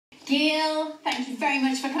Gail, thank you very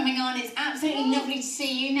much for coming on. It's absolutely lovely to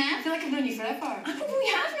see you now. I feel like I've known you forever. I probably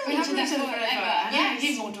have known each other forever. Yeah,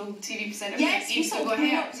 you model TV presenter. Yes, we sort of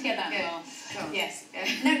grew up together. Yeah. Yes. Yeah.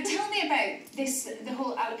 Now tell me about the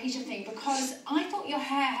whole alopecia thing, because I thought your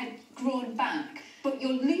hair had grown back, but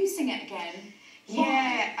you're losing it again.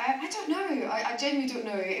 Yeah, I don't know. I genuinely don't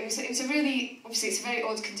know. It was a really, obviously it's a very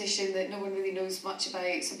odd condition that no one really knows much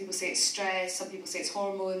about. Some people say it's stress, some people say it's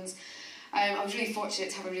hormones. I was really fortunate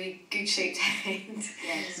to have a really good shaped head.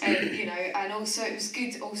 Yes. You know, and also it was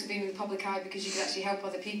good also being in the public eye because you could actually help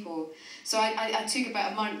other people. So I took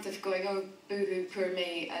about a month of going, oh, boo-hoo, poor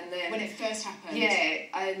me, and then... When it first happened? Yeah,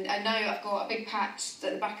 and now I've got a big patch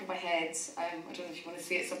at the back of my head. I don't know if you want to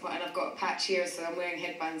see it at some point, and I've got a patch here, so I'm wearing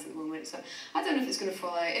headbands at the moment, so I don't know if it's going to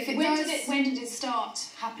fall out. If it does... When did it start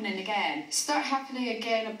happening again? Start happening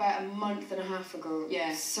again about a month and a half ago.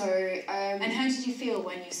 Yeah. So... and how did you feel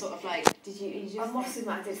when you sort of like... Did you just... I must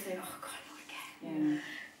admit, I did think, oh God, not again. Yeah.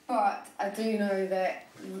 But I do know that,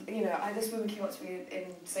 you know, this woman came up to me in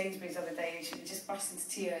Sainsbury's the other day and she just burst into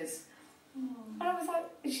tears. And I was like,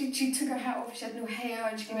 she took her hat off, she had no hair,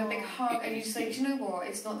 and she gave me a big hug, and you're just like, do you know what,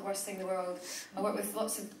 it's not the worst thing in the world. I work with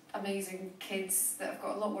lots of amazing kids that have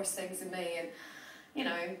got a lot worse things than me, and, you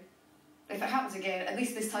know, if it happens again, at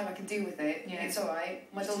least this time I can deal with it. Yeah. It's alright,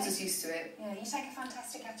 my daughter's used to it. Yeah, you take a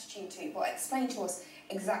fantastic attitude too, but explain to us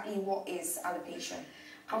exactly what is alopecia.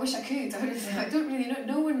 I wish I could. I don't really know.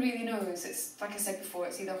 No one really knows. It's like I said before.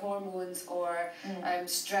 It's either hormones or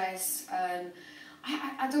stress. And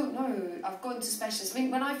I don't know. I've gone to specialists. I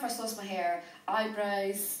mean, when I first lost my hair,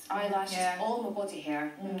 eyebrows, eyelashes, all my body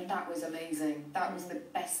hair. That was amazing. That was the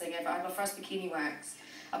best thing ever. I had my first bikini wax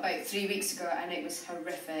about 3 weeks ago, and it was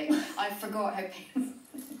horrific. I forgot how painful.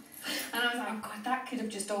 And I was like, oh God, that could have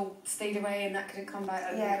just all stayed away and that could have come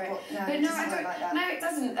back. Yeah, but no, I don't. Like that. No, it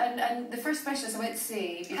doesn't. And the first specialist I went to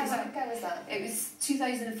see, because how long ago was that? It was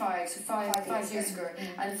 2005, so five years ago.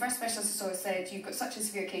 And the first specialist I saw said, you've got such a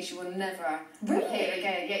severe case, you will never have hair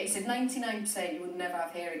again. Yeah, he said 99% you will never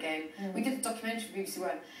have hair again. We did a documentary for BBC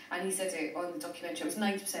One, and he said it on the documentary. It was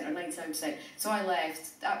 90% or 99%. So I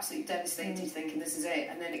left absolutely devastated, thinking this is it,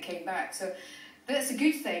 and then it came back. So. But it's a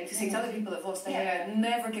good thing to say to other people that have lost their hair,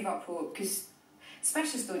 never give up hope, because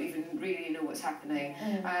specialists don't even really know what's happening.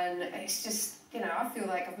 And it's just, you know, I feel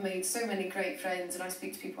like I've made so many great friends, and I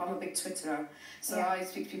speak to people. I'm a big Twitterer, so I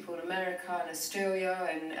speak to people in America and Australia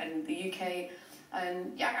and the UK.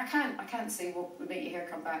 And yeah, I can't say what would make your hair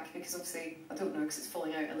come back, because obviously I don't know, because it's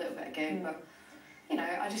falling out a little bit again. But you know,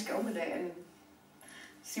 I just get on with it and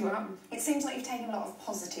see what happens. It seems like you've taken a lot of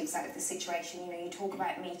positives out of the situation. You know, you talk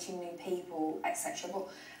about meeting new people, etc. But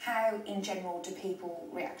how, in general, do people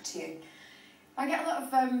react to you? I get a lot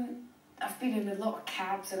of. I've been in a lot of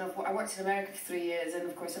cabs, and I worked in America for 3 years, and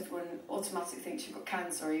of course everyone automatically thinks you've got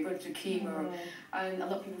cancer, or you're going through chemo, and a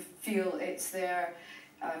lot of people feel it's their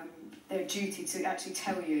duty to actually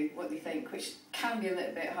tell you what they think, which can be a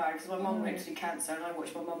little bit hard, because my mum went through cancer, and I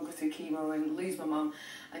watched my mum go through chemo and lose my mum,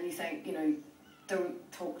 and you think, you know,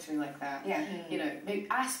 don't talk to me like that. Yeah. You know, maybe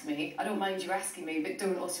ask me. I don't mind you asking me, but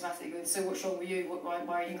don't automatically go, so what's wrong with you?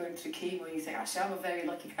 Why are you going through chemo? And you think, actually, I'm a very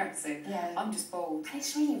lucky person. Yeah. I'm just bold. And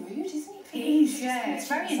it's really rude, isn't it? It is, yeah. It's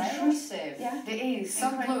very intrusive. Yeah. It is.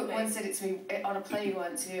 Some bloke once said it to me on a plane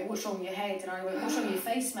once, you know, what's wrong with your head? And I went, what's wrong with your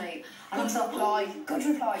face, mate? And Good reply. Good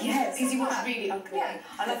reply. Yes, because he was really ugly. Yeah.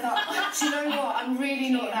 And I thought, do you know what? I'm really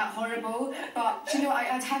not that horrible. But do you know what?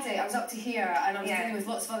 I'd had it. I was up to here, and I was dealing with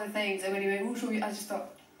lots of other things. And when he went, what's wrong with you? I just thought,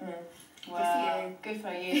 Well, good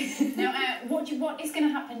for you. Now, what is going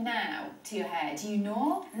to happen now to your hair? Do you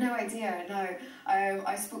know? No idea, no.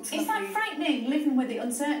 I spoke to Is that frightening, living with the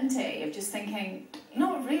uncertainty of just thinking...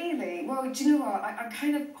 Not really. Well, do you know what? I'm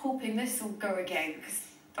kind of hoping this will go again, because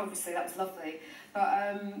obviously that was lovely.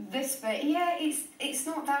 But this bit, yeah, it's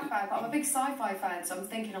not that bad, but I'm a big sci-fi fan, so I'm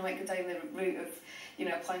thinking I might go down the route of, you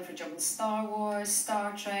know, applying for a job in Star Wars,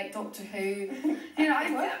 Star Trek, Doctor Who. You know,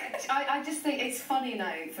 I just think it's funny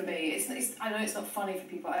now for me. I know it's not funny for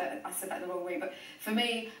people. I said that in the wrong way, but for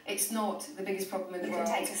me, it's not the biggest problem in the world.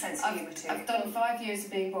 You can take a sense of humour too. I've done 5 years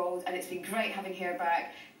of being bald, and it's been great having hair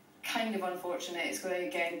back. Kind of unfortunate it's going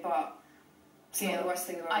again, but it's not the worst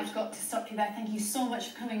thing in the world. I've got to stop you there. Thank you so much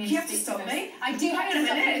for coming in. You have to stop me. I do have to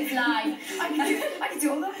stop you. It's live. I can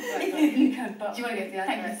do all that. You could, but... Do you want to get the address?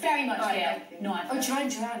 Thank you very much, Gail. No, oh,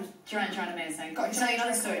 Joanne, amazing. Got to tell you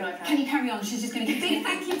another story. Can you carry on? She's just going to give Big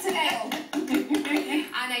thank you to Gail.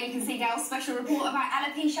 And you can see Gail's special report about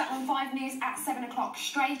alopecia on 5 News at 7 o'clock,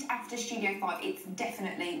 straight after Studio 5. It's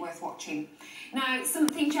definitely worth watching. Now,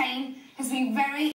 something Jane has been very